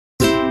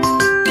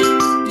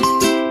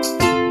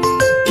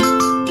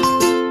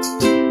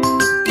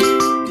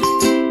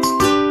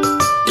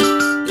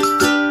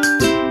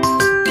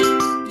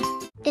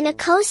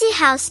cozy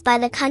house by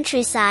the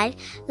countryside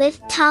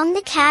lived Tom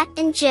the cat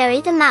and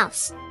Jerry the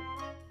mouse.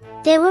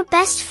 They were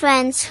best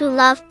friends who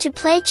loved to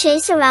play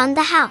chase around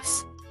the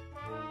house.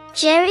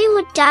 Jerry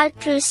would dart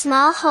through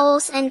small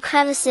holes and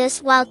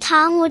crevices while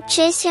Tom would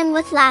chase him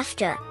with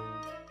laughter.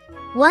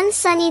 One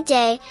sunny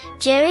day,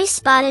 Jerry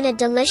spotted a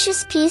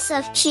delicious piece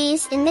of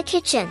cheese in the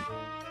kitchen.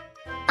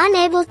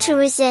 Unable to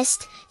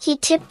resist, he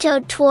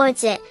tiptoed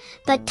towards it,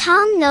 but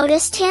Tom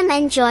noticed him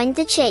and joined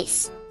the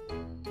chase.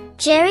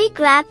 Jerry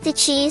grabbed the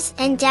cheese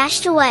and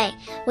dashed away,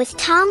 with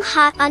Tom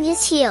hot on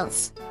his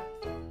heels.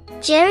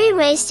 Jerry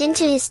raced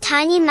into his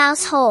tiny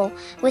mouse hole,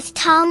 with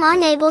Tom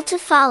unable to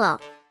follow.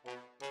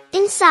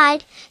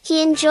 Inside,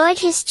 he enjoyed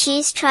his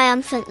cheese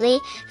triumphantly,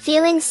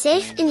 feeling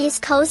safe in his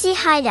cozy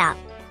hideout.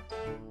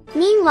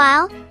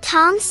 Meanwhile,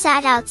 Tom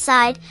sat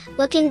outside,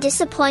 looking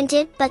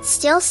disappointed but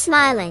still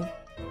smiling.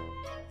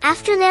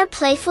 After their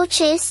playful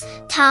chase,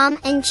 Tom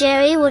and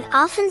Jerry would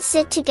often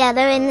sit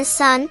together in the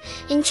sun,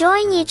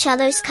 enjoying each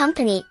other's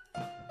company.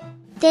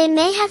 They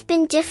may have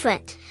been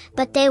different,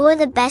 but they were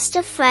the best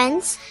of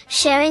friends,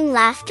 sharing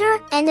laughter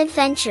and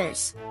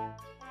adventures.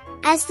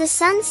 As the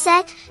sun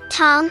set,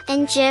 Tom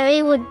and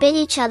Jerry would bid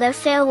each other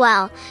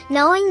farewell,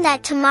 knowing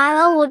that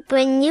tomorrow would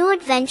bring new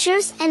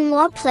adventures and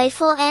more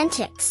playful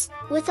antics.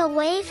 With a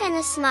wave and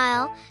a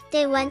smile,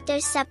 they went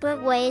their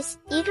separate ways,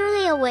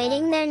 eagerly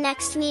awaiting their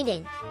next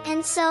meeting.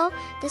 And so,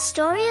 the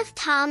story of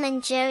Tom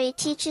and Jerry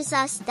teaches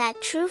us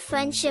that true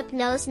friendship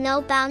knows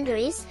no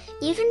boundaries,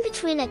 even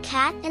between a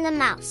cat and a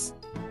mouse.